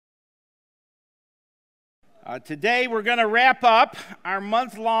Today we're going to wrap up our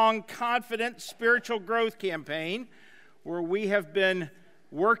month-long Confident Spiritual Growth campaign, where we have been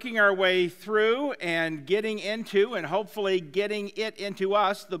working our way through and getting into, and hopefully getting it into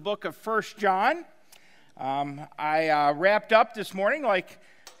us, the book of 1 John. I wrapped up this morning, like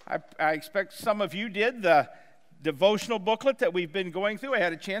I expect some of you did, the devotional booklet that we've been going through. I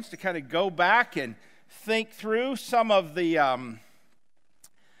had a chance to kind of go back and think through some of the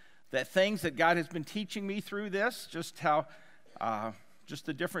things that God has been teaching me through this, just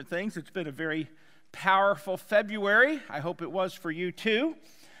the different things. It's been a very powerful February. I hope it was for you too.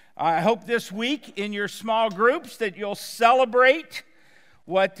 I hope this week in your small groups that you'll celebrate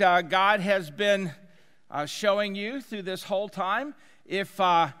what God has been showing you through this whole time. If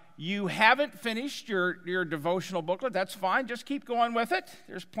you haven't finished your devotional booklet, that's fine. Just keep going with it.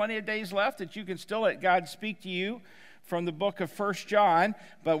 There's plenty of days left that you can still let God speak to you from the book of 1 John.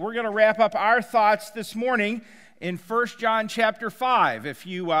 But we're going to wrap up our thoughts this morning in 1 John chapter 5. If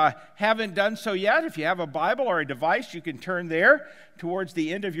you haven't done so yet, if you have a Bible or a device, you can turn there towards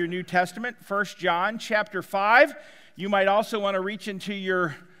the end of your New Testament, 1 John chapter 5. You might also want to reach into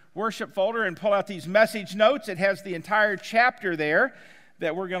your worship folder and pull out these message notes. It has the entire chapter there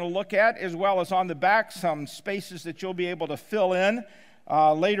that we're going to look at, as well as on the back some spaces that you'll be able to fill in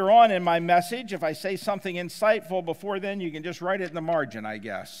later on in my message. If I say something insightful before then, you can just write it in the margin, I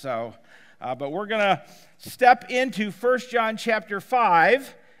guess. So, but we're going to step into 1 John chapter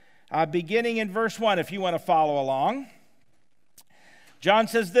 5, beginning in verse 1, if you want to follow along. John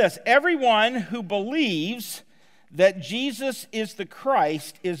says this: "Everyone who believes that Jesus is the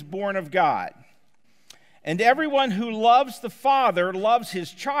Christ is born of God. And everyone who loves the Father loves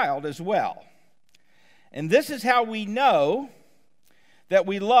his child as well. And this is how we know that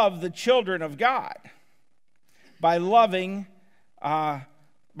we love the children of God, by loving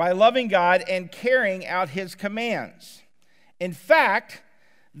God and carrying out his commands. In fact,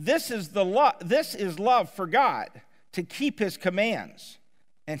 this is love for God, to keep his commands,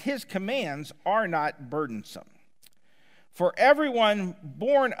 and his commands are not burdensome. For everyone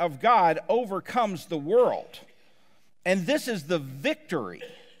born of God overcomes the world, and this is the victory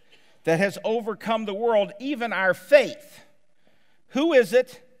that has overcome the world, even our faith. Who is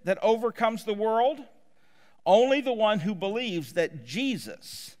it that overcomes the world? Only the one who believes that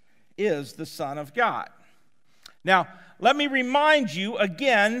Jesus is the Son of God." Now, let me remind you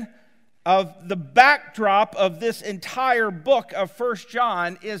again of the backdrop of this entire book of 1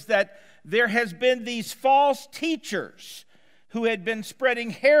 John is that there has been these false teachers who had been spreading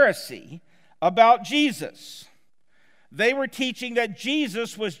heresy about Jesus. They were teaching that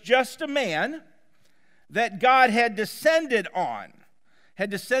Jesus was just a man that God had descended on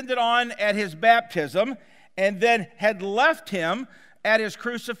at his baptism, and then had left him at his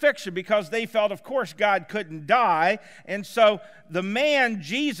crucifixion, because they felt, of course, God couldn't die. And so the man,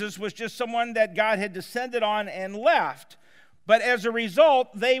 Jesus, was just someone that God had descended on and left. But as a result,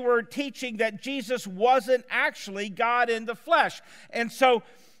 they were teaching that Jesus wasn't actually God in the flesh. And so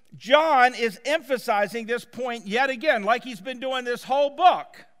John is emphasizing this point yet again, like he's been doing this whole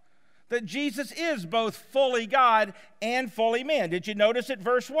book, that Jesus is both fully God and fully man. Did you notice it?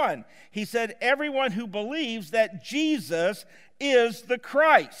 Verse 1, he said, "Everyone who believes that Jesus is the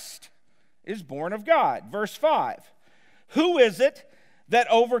Christ is born of God." Verse 5, "Who is it that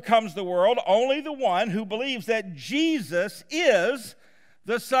overcomes the world? Only the one who believes that Jesus is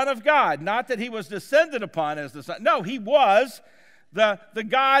the Son of God." Not that he was descended upon as the Son. No, he was the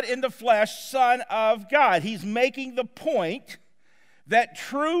God in the flesh, Son of God. He's making the point that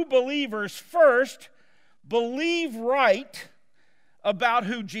true believers first believe right about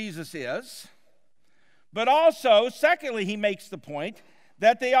who Jesus is, but also, secondly, he makes the point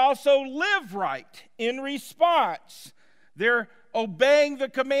that they also live right in response. They're obeying the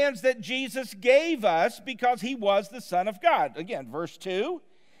commands that Jesus gave us because he was the Son of God. Again, verse 2,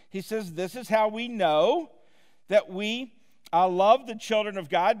 he says, "This is how we know that we love the children of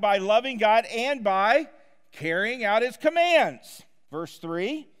God, by loving God and by carrying out his commands." Verse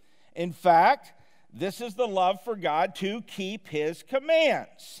 3, "In fact, this is the love for God, to keep his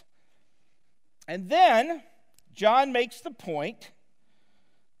commands." And then John makes the point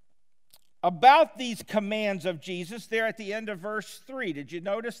about these commands of Jesus there at the end of verse 3. Did you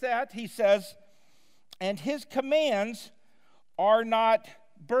notice that? He says, "And his commands are not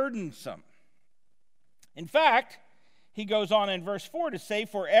burdensome." In fact, he goes on in verse 4 to say,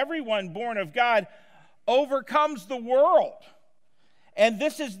 "For everyone born of God overcomes the world. And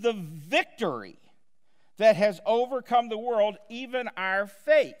this is the victory that has overcome the world, even our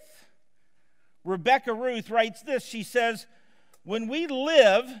faith." Rebecca Ruth writes this. She says, "When we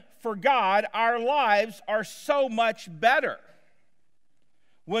live for God, our lives are so much better.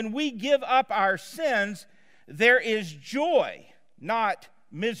 When we give up our sins, there is joy, not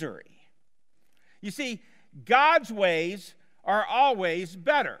misery. You see, God's ways are always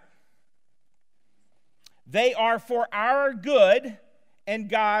better. They are for our good and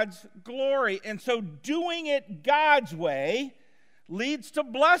God's glory. And so doing it God's way leads to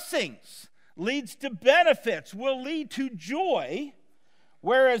blessings, leads to benefits, will lead to joy,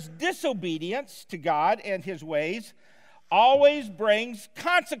 whereas disobedience to God and his ways always brings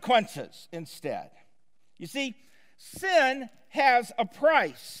consequences instead. You see, sin has a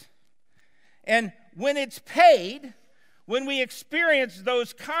price. And when it's paid, when we experience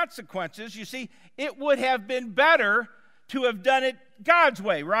those consequences, you see, it would have been better to have done it God's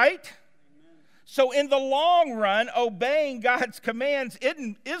way, right? Amen. So in the long run, obeying God's commands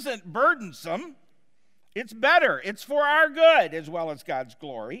isn't burdensome. It's better. It's for our good as well as God's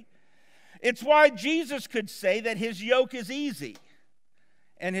glory. It's why Jesus could say that his yoke is easy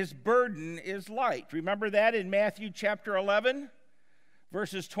and his burden is light. Remember that in Matthew chapter 11,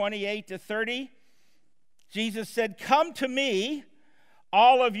 verses 28 to 30? Jesus said, "Come to me,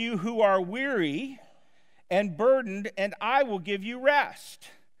 all of you who are weary and burdened, and I will give you rest.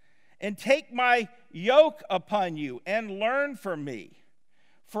 And take my yoke upon you and learn from me,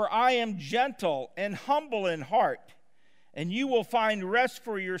 for I am gentle and humble in heart, and you will find rest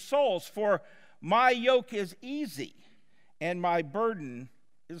for your souls. For my yoke is easy and my burden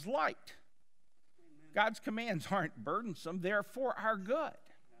is light." God's commands aren't burdensome, they're for our good.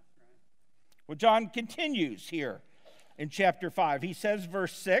 Well, John continues here in chapter 5. He says,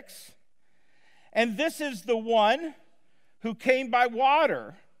 verse 6, "And this is the one who came by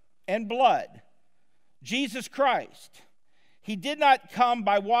water and blood, Jesus Christ. He did not come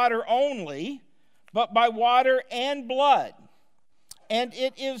by water only, but by water and blood. And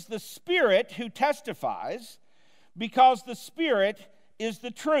it is the Spirit who testifies, because the Spirit is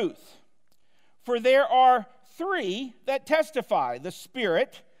the truth. For there are three that testify, the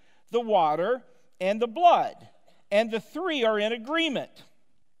Spirit, the water, and the blood. And the three are in agreement.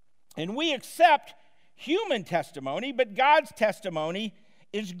 And we accept human testimony, but God's testimony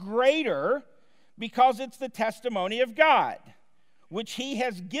is greater because it's the testimony of God, which he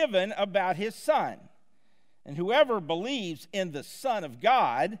has given about his Son. And whoever believes in the Son of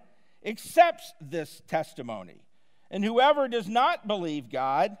God accepts this testimony. And whoever does not believe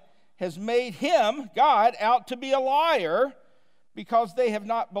God has made him, God, out to be a liar, because they have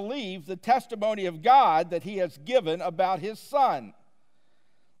not believed the testimony of God that he has given about his Son.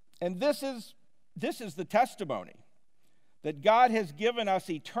 And this is the testimony, that God has given us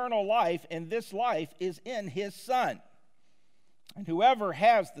eternal life, and this life is in his Son. And whoever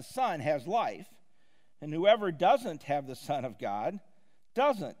has the Son has life, and whoever doesn't have the Son of God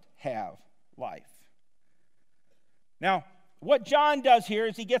doesn't have life." Now, what John does here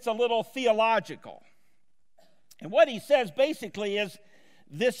is he gets a little theological. And what he says basically is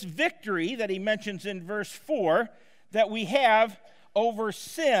this victory that he mentions in verse 4 that we have over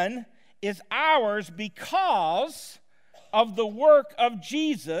sin is ours because of the work of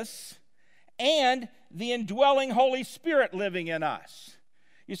Jesus and the indwelling Holy Spirit living in us.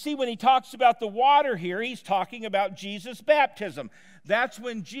 You see, when he talks about the water here, he's talking about Jesus' baptism. That's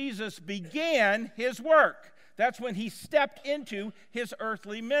when Jesus began his work. That's when he stepped into his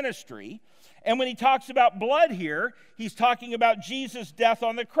earthly ministry. And when he talks about blood here, he's talking about Jesus' death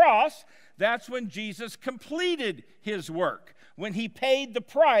on the cross. That's when Jesus completed his work, when he paid the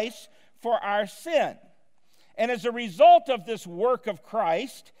price for our sin. And as a result of this work of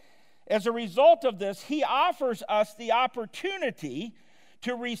Christ, as a result of this, he offers us the opportunity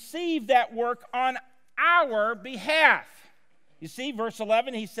to receive that work on our behalf. You see, verse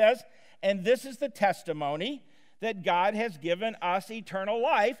 11, he says, "And this is the testimony that God has given us eternal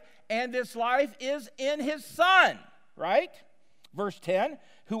life, and this life is in his Son," right? Verse 10,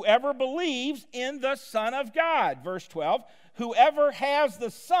 "Whoever believes in the Son of God." Verse 12, "Whoever has the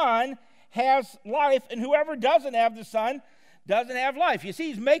Son has life, and whoever doesn't have the Son doesn't have life." You see,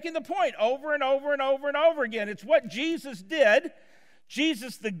 he's making the point over and over and over and over again. It's what Jesus did.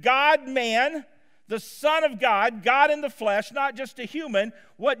 Jesus, the God-man, the Son of God, God in the flesh, not just a human.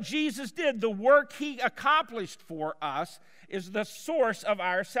 What Jesus did, the work he accomplished for us, is the source of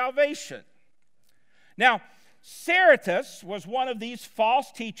our salvation. Now, Servetus was one of these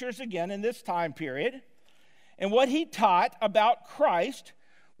false teachers again in this time period. And what he taught about Christ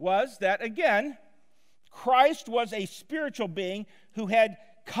was that, again, Christ was a spiritual being who had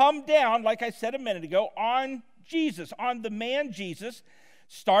come down, like I said a minute ago, on Jesus, on the man Jesus,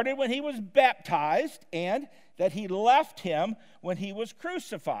 started when he was baptized, and that he left him when he was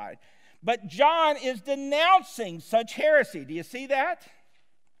crucified. But John is denouncing such heresy. Do you see that?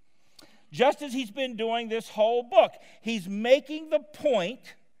 Just as he's been doing this whole book. He's making the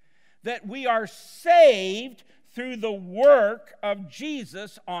point that we are saved through the work of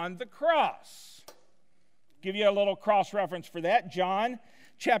Jesus on the cross. Give you a little cross-reference for that. John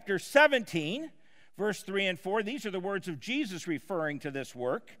chapter 17, verse 3 and 4. These are the words of Jesus referring to this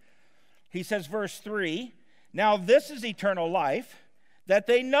work. He says, verse 3, "Now this is eternal life, that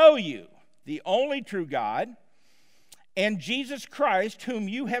they know you, the only true God, and Jesus Christ, whom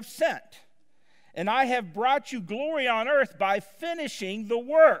you have sent. And I have brought you glory on earth by finishing the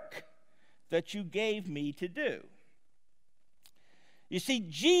work that you gave me to do." You see,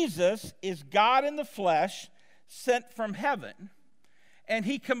 Jesus is God in the flesh, sent from heaven, and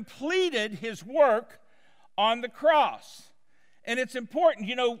he completed his work on the cross. And it's important,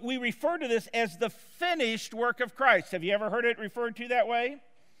 you know, we refer to this as the finished work of Christ. Have you ever heard it referred to that way?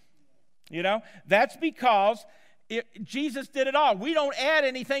 You know, that's because Jesus did it all. We don't add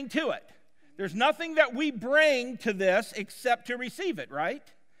anything to it. There's nothing that we bring to this except to receive it, right?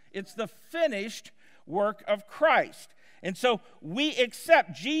 It's the finished work of Christ. And so we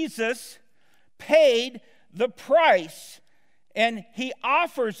accept Jesus paid the price, and he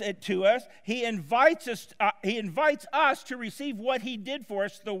offers it to us. He invites us to receive what he did for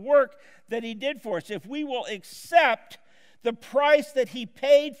us, the work that he did for us. If we will accept the price that he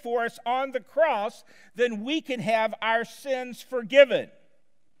paid for us on the cross, then we can have our sins forgiven.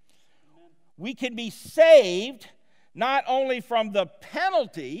 We can be saved not only from the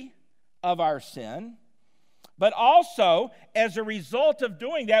penalty of our sin, but also, as a result of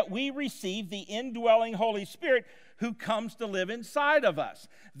doing that, we receive the indwelling Holy Spirit who comes to live inside of us.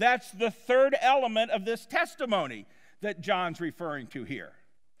 That's the third element of this testimony that John's referring to here.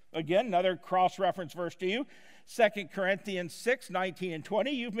 Again, another cross-reference verse to you, 2 Corinthians 6, 19 and 20.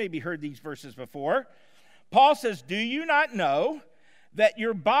 You've maybe heard these verses before. Paul says, "Do you not know that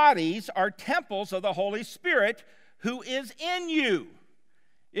your bodies are temples of the Holy Spirit who is in you?"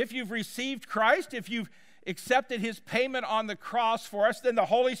 If you've received Christ, if you've accepted his payment on the cross for us, then the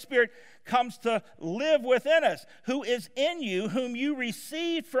Holy Spirit comes to live within us, who is in you, whom you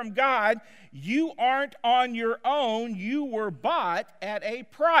received from God. You aren't on your own. You were bought at a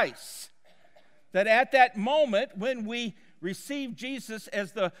price. That at that moment when we receive Jesus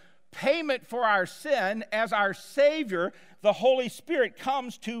as the payment for our sin, as our Savior, the Holy Spirit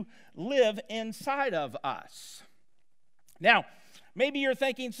comes to live inside of us. Now, maybe you're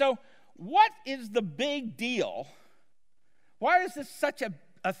thinking, so what is the big deal? Why is this such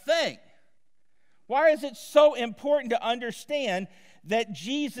a thing? Why is it so important to understand that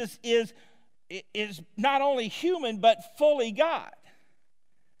Jesus is not only human, but fully God?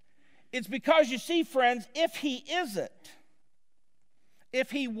 It's because, you see, friends, if he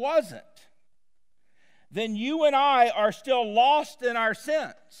wasn't, then you and I are still lost in our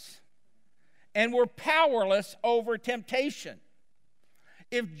sins, and we're powerless over temptation.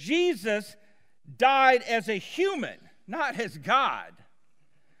 If Jesus died as a human, not as God,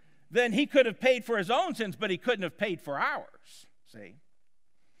 then he could have paid for his own sins, but he couldn't have paid for ours. See?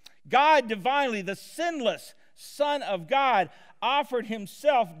 God divinely, the sinless Son of God, offered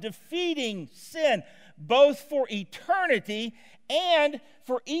himself, defeating sin, both for eternity and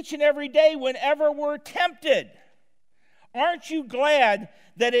for each and every day whenever we're tempted. Aren't you glad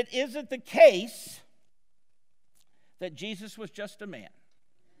that it isn't the case that Jesus was just a man?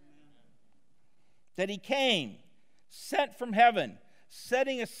 That he came, sent from heaven,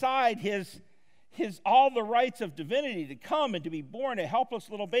 setting aside his all the rights of divinity to come and to be born a helpless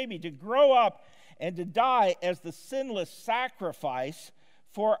little baby, to grow up and to die as the sinless sacrifice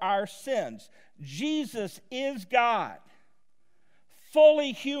for our sins. Jesus is God,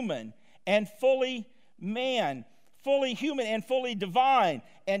 fully human and fully man, fully human and fully divine,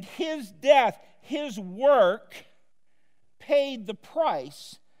 and his death, his work, paid the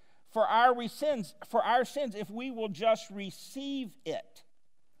price for our sins if we will just receive it.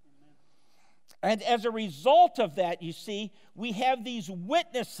 And as a result of that, you see, we have these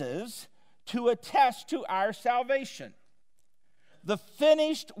witnesses to attest to our salvation. The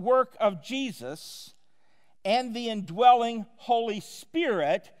finished work of Jesus and the indwelling Holy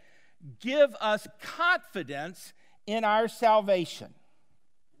Spirit give us confidence in our salvation.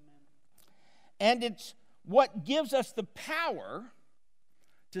 And it's what gives us the power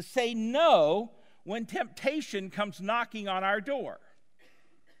to say no when temptation comes knocking on our door.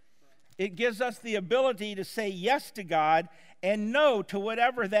 It gives us the ability to say yes to God and no to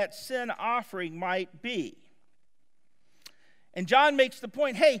whatever that sin offering might be. And John makes the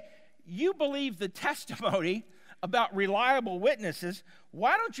point, hey, you believe the testimony about reliable witnesses.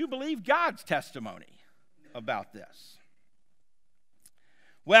 Why don't you believe God's testimony about this?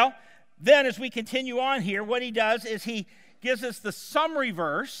 Well, then as we continue on here, what he does is he gives us the summary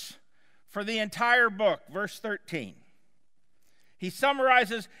verse for the entire book, verse 13. He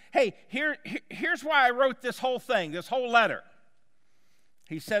summarizes, hey, here's why I wrote this whole thing, this whole letter.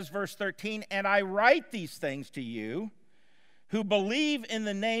 He says, verse 13, "And I write these things to you who believe in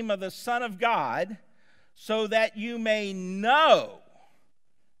the name of the Son of God, so that you may know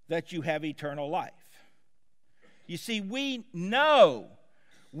that you have eternal life." You see, we know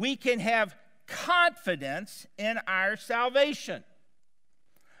we can have confidence in our salvation.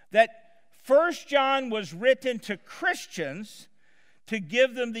 That 1 John was written to Christians to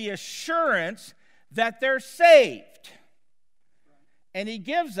give them the assurance that they're saved. And he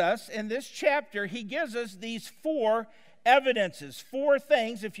gives us, in this chapter, he gives us these 4 evidences, 4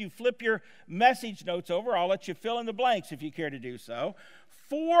 things. If you flip your message notes over, I'll let you fill in the blanks if you care to do so.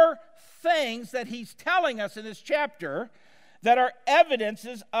 4 things that he's telling us in this chapter that are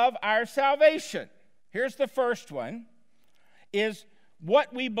evidences of our salvation. Here's the first one, is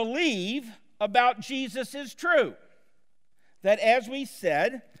what we believe about Jesus is true. That, as we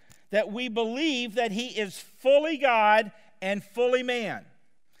said, that we believe that he is fully God and fully man.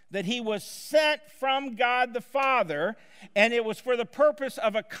 That he was sent from God the Father, and it was for the purpose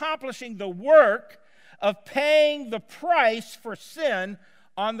of accomplishing the work of paying the price for sin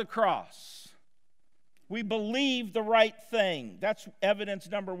on the cross. We believe the right thing. That's evidence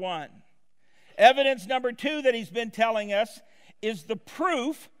number 1. Evidence number 2 that he's been telling us is the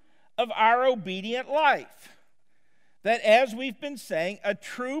proof of our obedient life. That, as we've been saying, a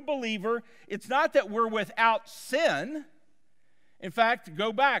true believer, it's not that we're without sin. In fact,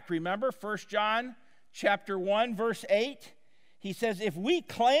 go back, remember 1 John chapter 1, verse 8? He says, if we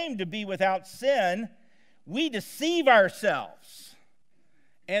claim to be without sin, we deceive ourselves,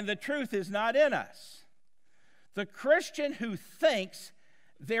 and the truth is not in us. The Christian who thinks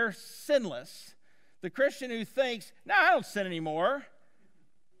they're sinless, the Christian who thinks, no, I don't sin anymore,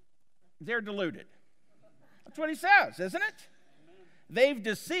 they're deluded. That's what he says, isn't it? They've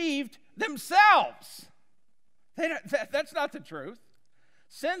deceived themselves. That's not the truth.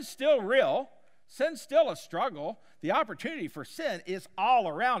 Sin's still real. Sin's still a struggle. The opportunity for sin is all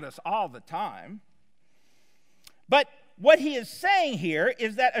around us all the time. But what he is saying here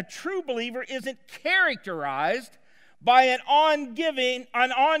is that a true believer isn't characterized by an ongoing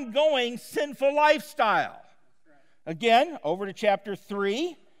sinful lifestyle. Again, over to chapter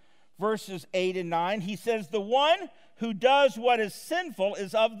 3, verses 8 and 9, he says, "The one who does what is sinful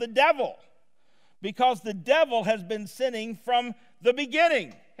is of the devil, because the devil has been sinning from the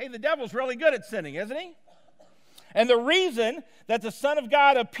beginning." Hey, the devil's really good at sinning, isn't he? And the reason that the Son of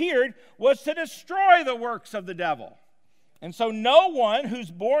God appeared was to destroy the works of the devil. And so no one who's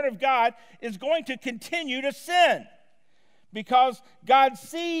born of God is going to continue to sin. Because God's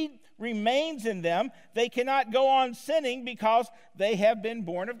seed remains in them, they cannot go on sinning because they have been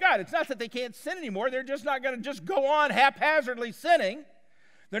born of God. It's not that they can't sin anymore. They're just not going to just go on haphazardly sinning.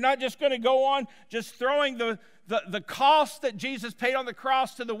 They're not just going to go on just throwing the cost that Jesus paid on the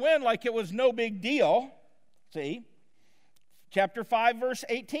cross to the wind like it was no big deal. See? Chapter 5, verse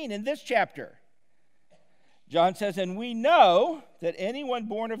 18, in this chapter, John says, "And we know that anyone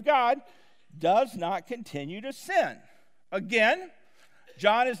born of God does not continue to sin." Again,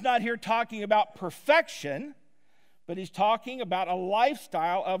 John is not here talking about perfection, but he's talking about a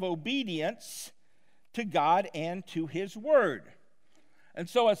lifestyle of obedience to God and to his word. And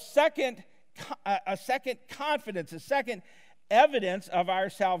so a second confidence, a second evidence of our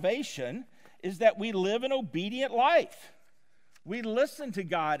salvation is that we live an obedient life. We listen to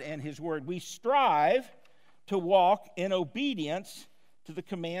God and his word. We strive to walk in obedience to the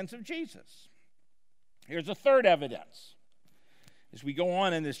commands of Jesus. Here's a third evidence. As we go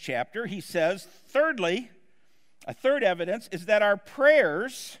on in this chapter, he says, thirdly, a third evidence is that our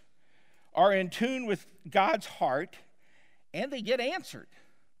prayers are in tune with God's heart and they get answered.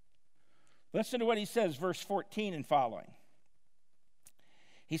 Listen to what he says, verse 14 and following.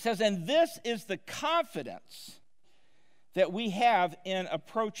 He says, "And this is the confidence that we have in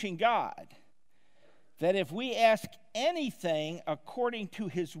approaching God, that if we ask anything according to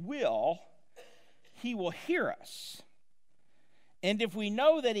his will, he will hear us. And if we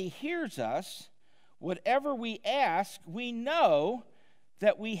know that he hears us, whatever we ask, we know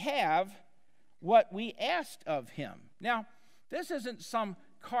that we have what we asked of him." Now, this isn't some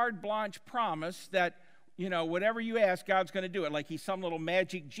carte blanche promise that, whatever you ask, God's going to do it. Like he's some little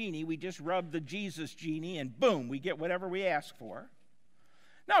magic genie. We just rub the Jesus genie and boom, we get whatever we ask for.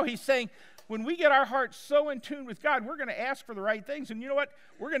 No, he's saying when we get our hearts so in tune with God, we're going to ask for the right things. And you know what?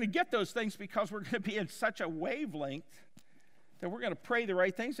 We're going to get those things because we're going to be in such a wavelength that we're going to pray the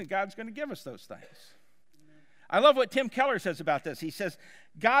right things and God's going to give us those things. I love what Tim Keller says about this. He says,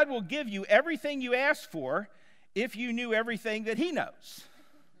 God will give you everything you ask for if you knew everything that he knows.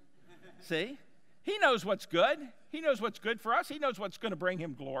 See? He knows what's good. He knows what's good for us. He knows what's going to bring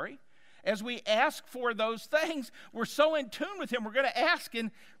him glory. As we ask for those things, we're so in tune with him. We're going to ask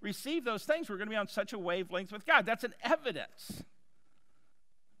and receive those things. We're going to be on such a wavelength with God. That's an evidence,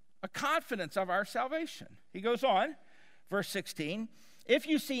 a confidence of our salvation. He goes on, verse 16, if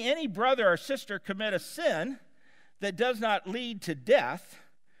you see any brother or sister commit a sin that does not lead to death,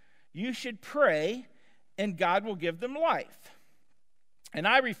 you should pray and God will give them life. And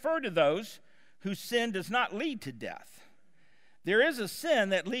I refer to those whose sin does not lead to death. There is a sin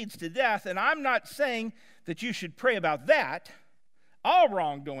that leads to death, and I'm not saying that you should pray about that. All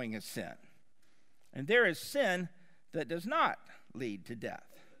wrongdoing is sin. And there is sin that does not lead to death.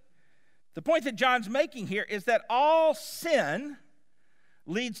 The point that John's making here is that all sin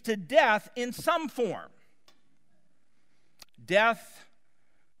leads to death in some form. Death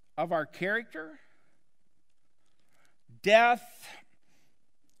of our character, death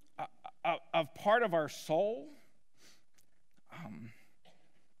of part of our soul,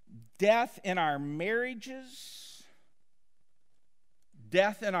 death in our marriages,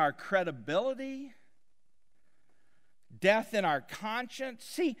 death in our credibility, death in our conscience.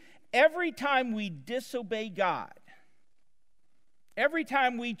 See, every time we disobey God, every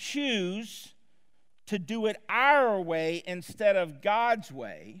time we choose to do it our way instead of God's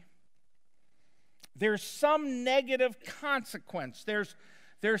way, there's some negative consequence.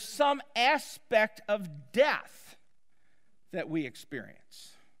 There's some aspect of death that we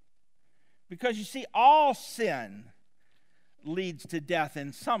experience. Because you see, all sin leads to death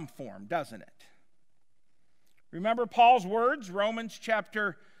in some form, doesn't it? Remember Paul's words, Romans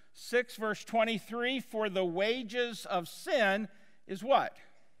chapter 6, verse 23, for the wages of sin is what?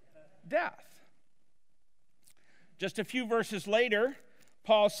 Death. Just a few verses later,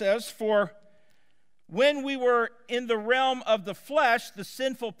 Paul says, for when we were in the realm of the flesh, the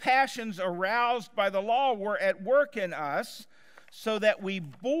sinful passions aroused by the law were at work in us, so that we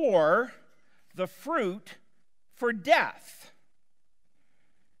bore the fruit for death.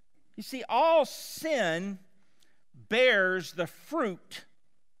 You see, all sin bears the fruit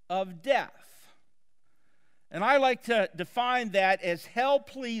of death. And I like to define that as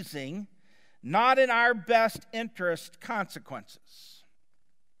hell-pleasing, not in our best interest consequences.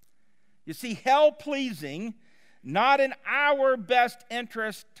 You see, hell-pleasing, not in our best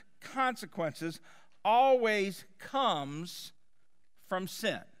interest consequences, always comes from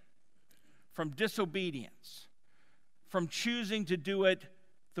sin, from disobedience, from choosing to do it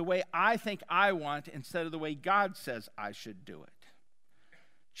the way I think I want instead of the way God says I should do it.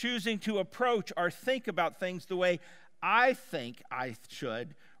 Choosing to approach or think about things the way I think I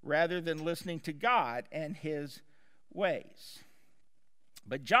should rather than listening to God and his ways.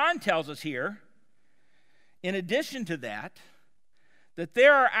 But John tells us here, in addition to that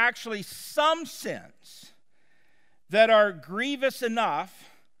there are actually some sins that are grievous enough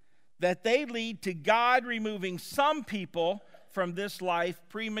that they lead to God removing some people from this life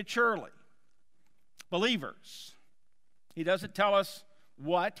prematurely. Believers. He doesn't tell us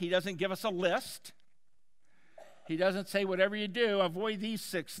what. He doesn't give us a list. He doesn't say, whatever you do, avoid these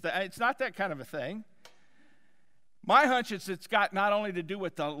 6 things. It's not that kind of a thing. My hunch is it's got not only to do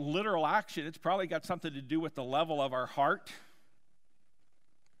with the literal action, it's probably got something to do with the level of our heart.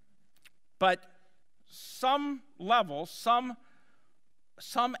 But some levels, some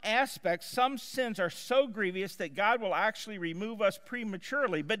aspects, some sins are so grievous that God will actually remove us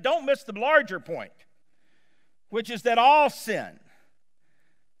prematurely. But don't miss the larger point, which is that all sin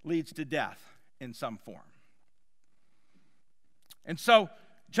leads to death in some form. And so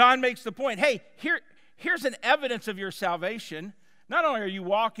John makes the point, hey, here's an evidence of your salvation. Not only are you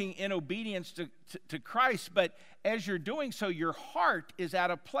walking in obedience to Christ, but as you're doing so, your heart is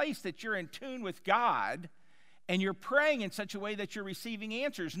at a place that you're in tune with God, and you're praying in such a way that you're receiving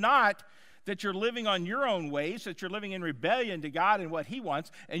answers, not that you're living on your own ways, that you're living in rebellion to God and what he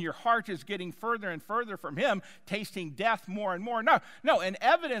wants, and your heart is getting further and further from him, tasting death more and more. No, an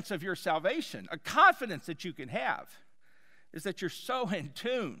evidence of your salvation, a confidence that you can have, is that you're so in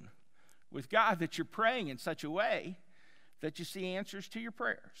tune with God that you're praying in such a way that you see answers to your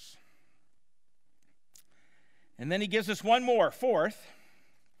prayers. And then he gives us one more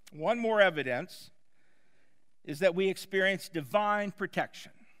evidence, is that we experience divine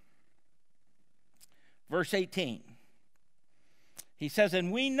protection. Verse 18, He says,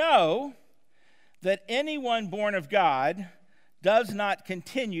 and we know that anyone born of God does not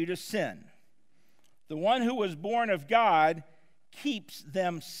continue to sin. The one who was born of God keeps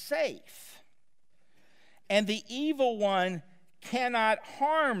them safe, and the evil one cannot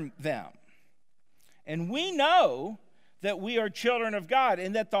harm them. And we know that we are children of God,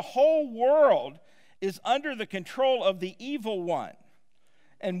 and that the whole world is under the control of the evil one.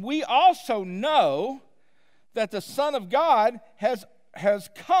 And we also know that the Son of God has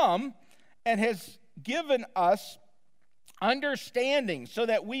come and has given us understanding so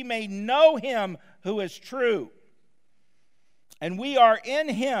that we may know him who is true. And we are in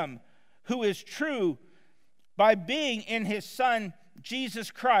him who is true by being in his Son, Jesus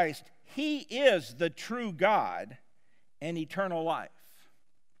Christ. He is the true God and eternal life.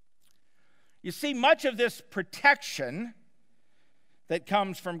 You see, much of this protection that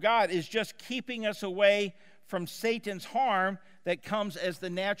comes from God is just keeping us away from Satan's harm that comes as the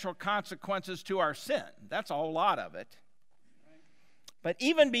natural consequences to our sin. That's a whole lot of it. But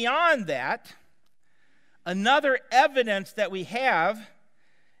even beyond that, another evidence that we have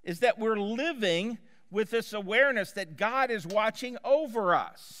is that we're living with this awareness that God is watching over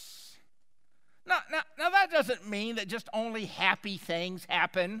us. Now that doesn't mean that just only happy things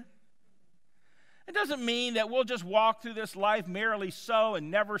happen. It doesn't mean that we'll just walk through this life merrily so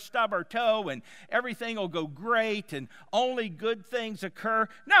and never stub our toe and everything will go great and only good things occur.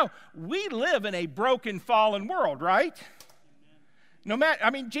 No, we live in a broken, fallen world, right?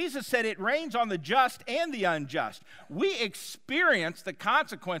 Jesus said it rains on the just and the unjust. We experience the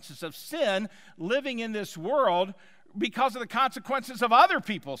consequences of sin living in this world because of the consequences of other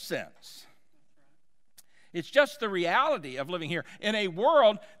people's sins. It's just the reality of living here in a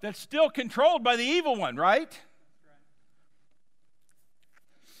world that's still controlled by the evil one, right?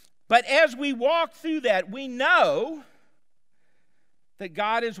 But as we walk through that, we know that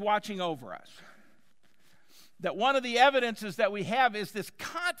God is watching over us. That one of the evidences that we have is this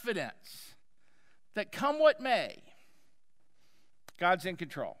confidence that come what may, God's in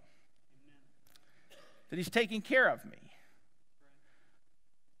control. That he's taking care of me.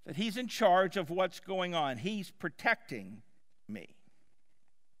 That he's in charge of what's going on. He's protecting me.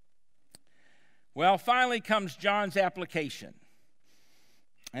 Well, finally comes John's application.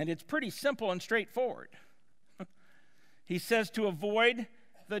 And it's pretty simple and straightforward. He says to avoid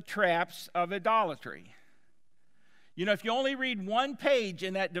the traps of idolatry. You know, if you only read one page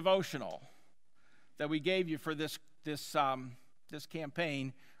in that devotional that we gave you for this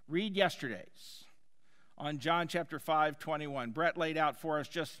campaign, read yesterday's on John chapter 5:21. Brett laid out for us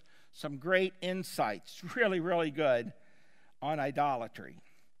just some great insights, really, really good, on idolatry.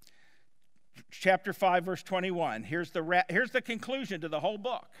 Chapter 5, verse 21. Here's the conclusion to the whole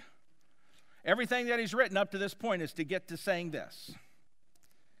book. Everything that he's written up to this point is to get to saying this.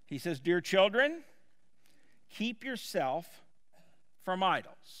 He says, "Dear children, keep yourself from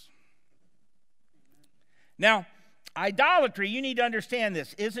idols." Now, idolatry, you need to understand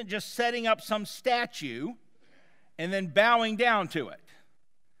this, isn't just setting up some statue and then bowing down to it.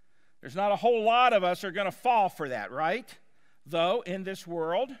 There's not a whole lot of us are going to fall for that, right? Though in this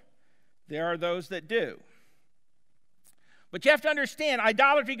world, there are those that do. But you have to understand,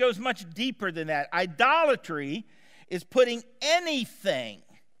 idolatry goes much deeper than that. Idolatry is putting anything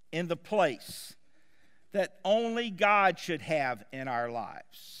in the place that only God should have in our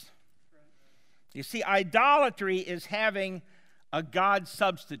lives. You see, idolatry is having a God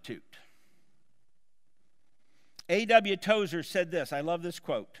substitute. A.W. Tozer said this. I love this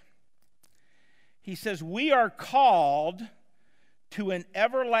quote. He says, "We are called to an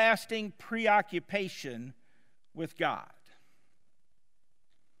everlasting preoccupation with God."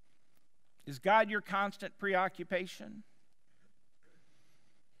 Is God your constant preoccupation?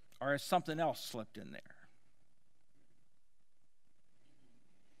 Or has something else slipped in there?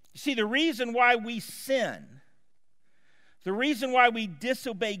 You see, the reason why we sin, the reason why we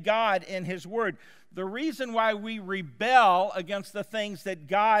disobey God and his word, the reason why we rebel against the things that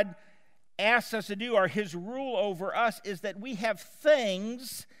God asks us to do or his rule over us is that we have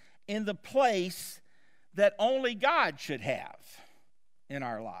things in the place that only God should have in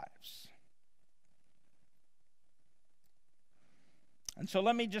our lives. And so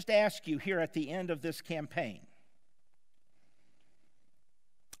let me just ask you here at the end of this campaign,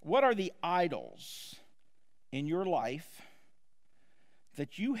 what are the idols in your life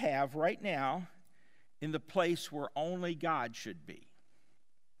that you have right now in the place where only God should be?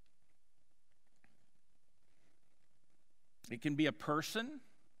 It can be a person.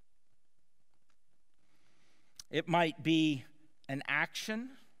 It might be an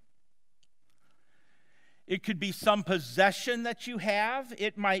action. It could be some possession that you have.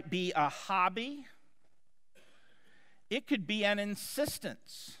 It might be a hobby. It could be an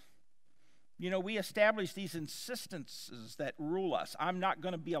insistence. You know, we establish these insistences that rule us. I'm not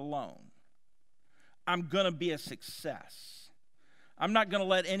going to be alone. I'm going to be a success. I'm not going to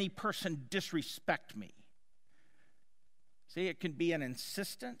let any person disrespect me. See, it could be an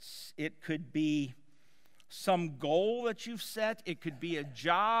insistence. It could be some goal that you've set. It could be a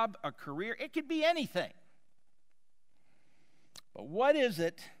job, a career. It could be anything. But what is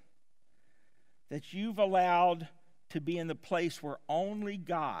it that you've allowed to be in the place where only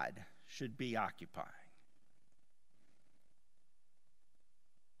God should be occupying?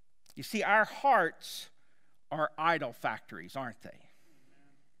 You see, our hearts are idol factories, aren't they?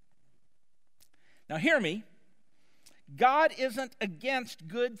 Now hear me. God isn't against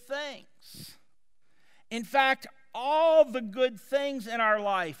good things. In fact, all the good things in our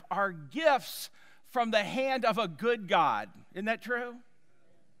life are gifts from the hand of a good God. Isn't that true?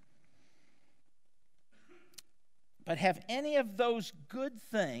 But have any of those good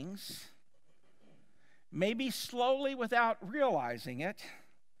things, maybe slowly without realizing it,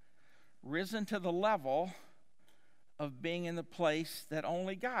 risen to the level of being in the place that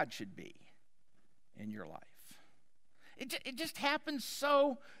only God should be in your life? It just happens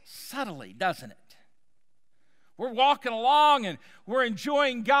so subtly, doesn't it? We're walking along and we're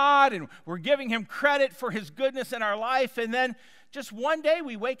enjoying God and we're giving Him credit for His goodness in our life, and then just one day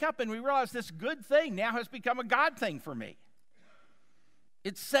we wake up and we realize this good thing now has become a God thing for me.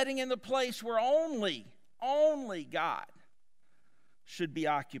 It's setting in the place where only God should be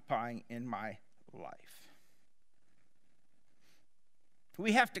occupying in my life.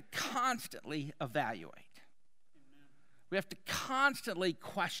 We have to constantly evaluate. We have to constantly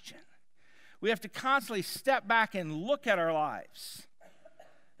question. We have to constantly step back and look at our lives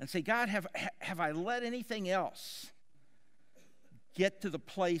and say, God, have I let anything else get to the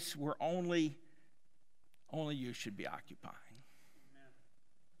place where only you should be occupying? Amen.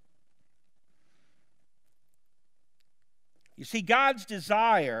 You see, God's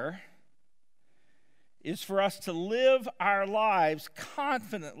desire is for us to live our lives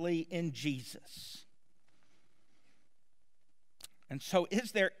confidently in Jesus. And so,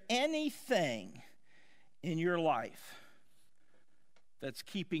 is there anything in your life that's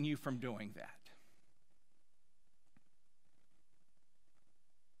keeping you from doing that?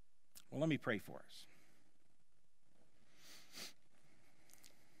 Well, let me pray for us.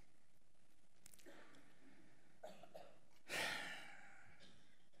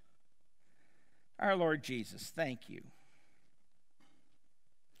 Our Lord Jesus, thank you.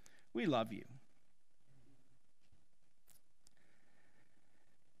 We love you.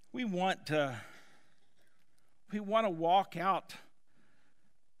 We want to walk out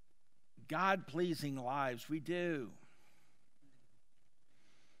God-pleasing lives. We do.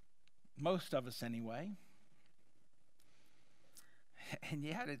 Most of us anyway. And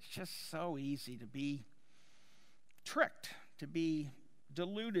yet it's just so easy to be tricked, to be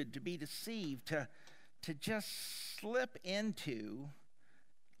deluded, to be deceived, to just slip into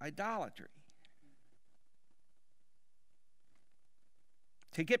idolatry.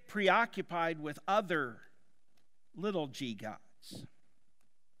 To get preoccupied with other little g gods.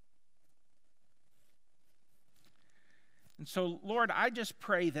 And so, Lord, I just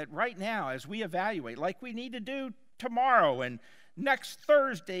pray that right now, as we evaluate, like we need to do tomorrow and next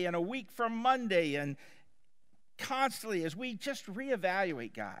Thursday and a week from Monday, and constantly as we just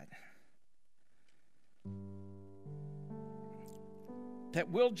reevaluate, God, that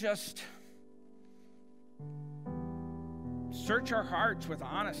we'll just search our hearts with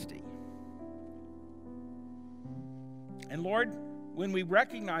honesty. And Lord, when we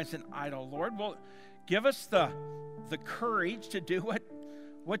recognize an idol, Lord, will give us the courage to do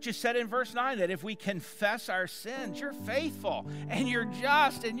what you said in verse 9, that if we confess our sins, you're faithful and you're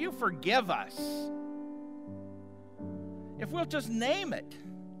just and you forgive us. If we'll just name it.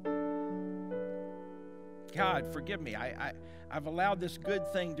 God, forgive me. I've allowed this good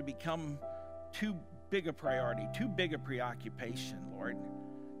thing to become too big a priority, too big a preoccupation, Lord.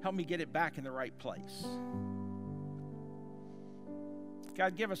 Help me get it back in the right place.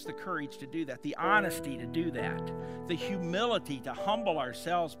 God, give us the courage to do that, the honesty to do that, the humility to humble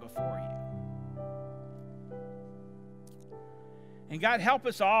ourselves before you. And God, help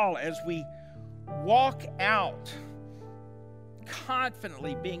us all as we walk out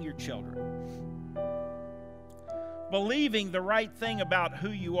confidently being your children, believing the right thing about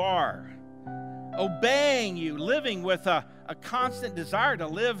who you are, obeying you, living with a constant desire to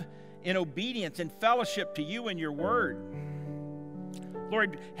live in obedience and fellowship to you and your word.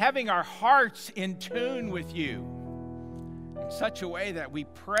 Lord, having our hearts in tune with you in such a way that we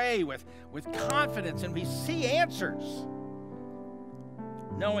pray with confidence and we see answers,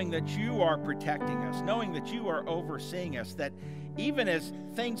 knowing that you are protecting us, knowing that you are overseeing us, that even as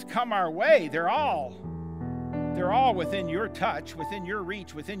things come our way, they're all within your touch, within your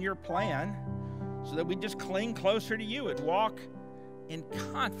reach, within your plan, so that we just cling closer to you and walk in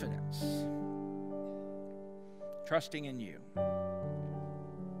confidence, trusting in you.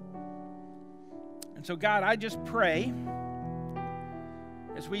 And so, God, I just pray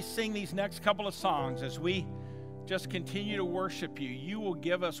as we sing these next couple of songs, as we just continue to worship you, you will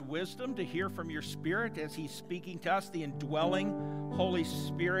give us wisdom to hear from your Spirit as he's speaking to us, the indwelling Holy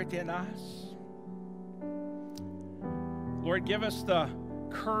Spirit in us. Lord, give us the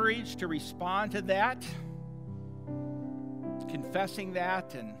courage to respond to that, confessing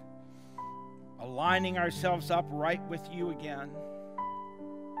that and aligning ourselves up right with you again.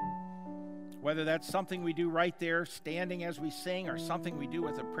 Whether that's something we do right there, standing as we sing, or something we do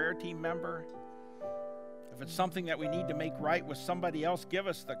with a prayer team member. If it's something that we need to make right with somebody else, give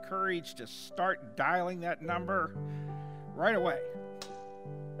us the courage to start dialing that number right away.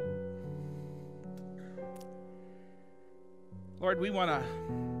 Lord, we want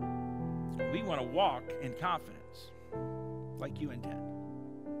to walk in confidence like you intend.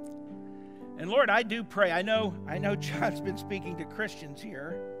 And Lord, I do pray. I know John's been speaking to Christians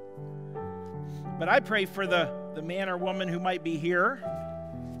here, but I pray for the man or woman who might be here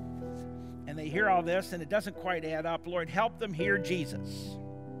and they hear all this and it doesn't quite add up. Lord, help them hear Jesus.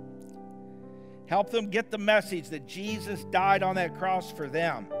 Help them get the message that Jesus died on that cross for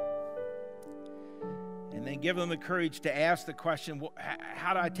them. And then give them the courage to ask the question, well,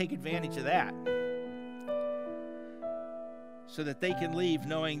 how do I take advantage of that? So that they can leave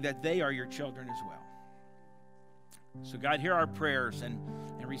knowing that they are your children as well. So God, hear our prayers and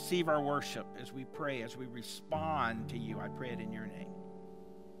receive our worship as we pray, as we respond to you. I pray it in your name.